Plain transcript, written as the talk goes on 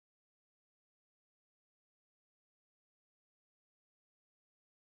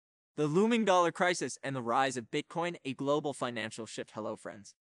The looming dollar crisis and the rise of Bitcoin, a global financial shift. Hello,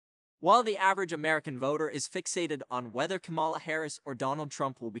 friends. While the average American voter is fixated on whether Kamala Harris or Donald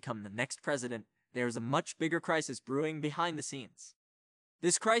Trump will become the next president, there is a much bigger crisis brewing behind the scenes.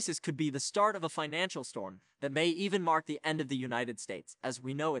 This crisis could be the start of a financial storm that may even mark the end of the United States as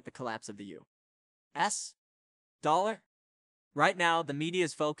we know it, the collapse of the U.S. dollar. Right now, the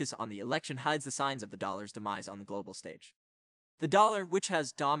media's focus on the election hides the signs of the dollar's demise on the global stage. The dollar, which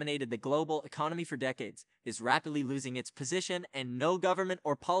has dominated the global economy for decades, is rapidly losing its position, and no government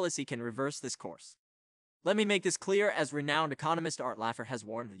or policy can reverse this course. Let me make this clear, as renowned economist Art Laffer has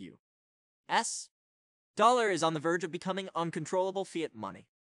warned, the U.S. dollar is on the verge of becoming uncontrollable fiat money.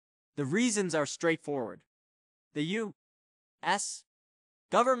 The reasons are straightforward. The U.S.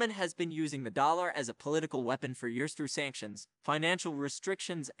 government has been using the dollar as a political weapon for years through sanctions, financial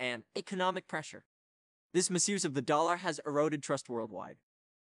restrictions, and economic pressure. This misuse of the dollar has eroded trust worldwide.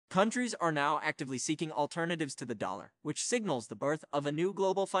 Countries are now actively seeking alternatives to the dollar, which signals the birth of a new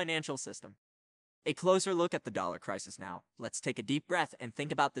global financial system. A closer look at the dollar crisis now. Let's take a deep breath and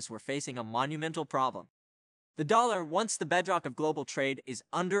think about this. We're facing a monumental problem. The dollar, once the bedrock of global trade, is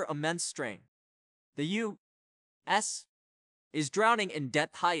under immense strain. The U.S. is drowning in debt,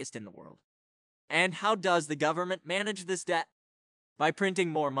 highest in the world. And how does the government manage this debt? By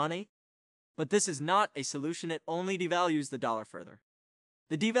printing more money? But this is not a solution, it only devalues the dollar further.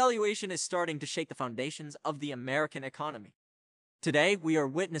 The devaluation is starting to shake the foundations of the American economy. Today, we are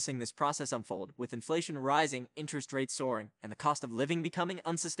witnessing this process unfold, with inflation rising, interest rates soaring, and the cost of living becoming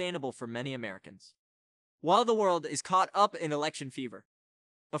unsustainable for many Americans. While the world is caught up in election fever,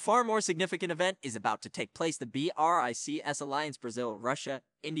 a far more significant event is about to take place. The BRICS alliance, Brazil, Russia,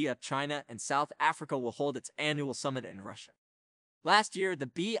 India, China, and South Africa will hold its annual summit in Russia. Last year, the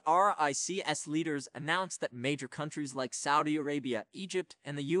BRICS leaders announced that major countries like Saudi Arabia, Egypt,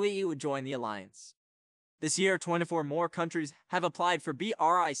 and the UAE would join the alliance. This year, 24 more countries have applied for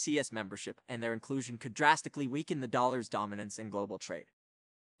BRICS membership, and their inclusion could drastically weaken the dollar's dominance in global trade.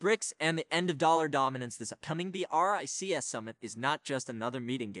 BRICS and the end of dollar dominance. This upcoming BRICS summit is not just another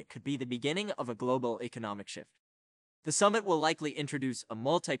meeting, it could be the beginning of a global economic shift. The summit will likely introduce a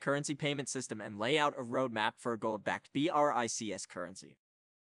multi-currency payment system and lay out a roadmap for a gold-backed BRICS currency.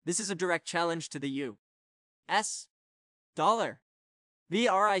 This is a direct challenge to the U.S. dollar.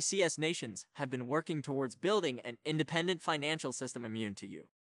 BRICS nations have been working towards building an independent financial system immune to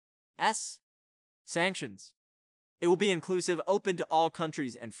U.S. sanctions. It will be inclusive, open to all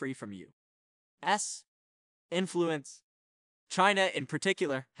countries, and free from U.S. influence. China, in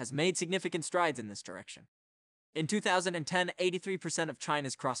particular, has made significant strides in this direction. In 2010, 83% of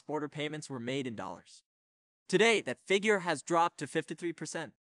China's cross-border payments were made in dollars. Today, that figure has dropped to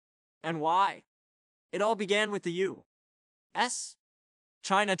 53%. And why? It all began with the U.S.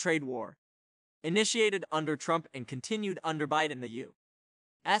 China trade war, initiated under Trump and continued under Biden. The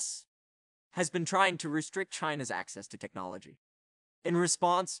U.S. has been trying to restrict China's access to technology. In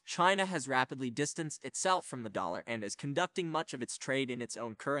response, China has rapidly distanced itself from the dollar and is conducting much of its trade in its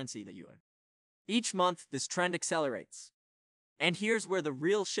own currency, the yuan. Each month, this trend accelerates. And here's where the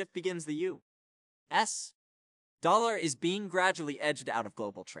real shift begins. The U.S. dollar is being gradually edged out of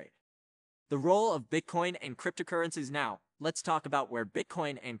global trade. The role of Bitcoin and cryptocurrencies. Now, let's talk about where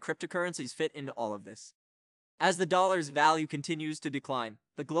Bitcoin and cryptocurrencies fit into all of this. As the dollar's value continues to decline,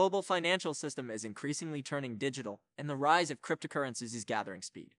 the global financial system is increasingly turning digital, and the rise of cryptocurrencies is gathering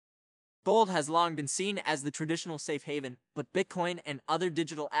speed. Gold has long been seen as the traditional safe haven, but Bitcoin and other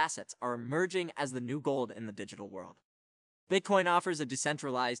digital assets are emerging as the new gold in the digital world. Bitcoin offers a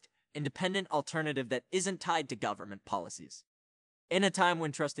decentralized, independent alternative that isn't tied to government policies. In a time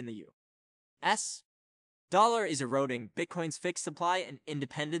when trust in the U.S. dollar is eroding, Bitcoin's fixed supply and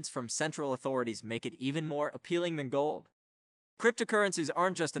independence from central authorities make it even more appealing than gold. Cryptocurrencies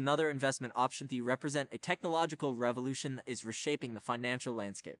aren't just another investment option, they represent a technological revolution that is reshaping the financial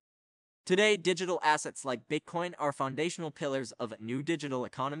landscape. Today, digital assets like Bitcoin are foundational pillars of a new digital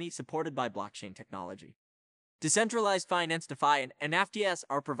economy supported by blockchain technology. Decentralized finance, DeFi, and NFTs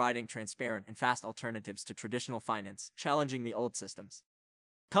are providing transparent and fast alternatives to traditional finance, challenging the old systems.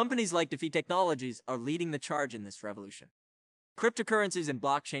 Companies like DeFi Technologies are leading the charge in this revolution. Cryptocurrencies and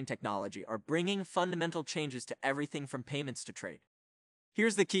blockchain technology are bringing fundamental changes to everything from payments to trade.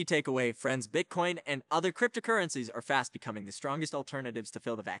 Here's the key takeaway, friends. Bitcoin and other cryptocurrencies are fast becoming the strongest alternatives to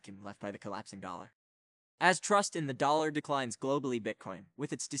fill the vacuum left by the collapsing dollar. As trust in the dollar declines globally, Bitcoin,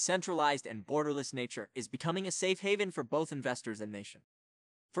 with its decentralized and borderless nature, is becoming a safe haven for both investors and nations.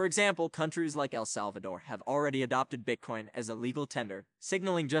 For example, countries like El Salvador have already adopted Bitcoin as a legal tender,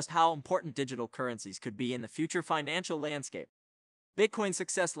 signaling just how important digital currencies could be in the future financial landscape. Bitcoin's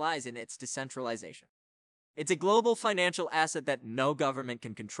success lies in its decentralization. It's a global financial asset that no government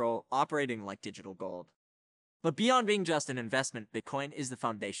can control, operating like digital gold. But beyond being just an investment, Bitcoin is the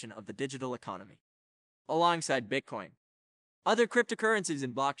foundation of the digital economy. Alongside Bitcoin, other cryptocurrencies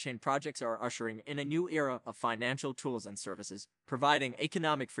and blockchain projects are ushering in a new era of financial tools and services, providing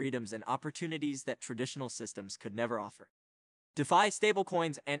economic freedoms and opportunities that traditional systems could never offer. DeFi,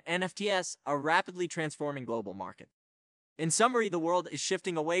 stablecoins, and NFTs are rapidly transforming global market. In summary, the world is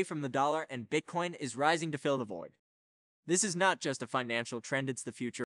shifting away from the dollar and Bitcoin is rising to fill the void. This is not just a financial trend, it's the future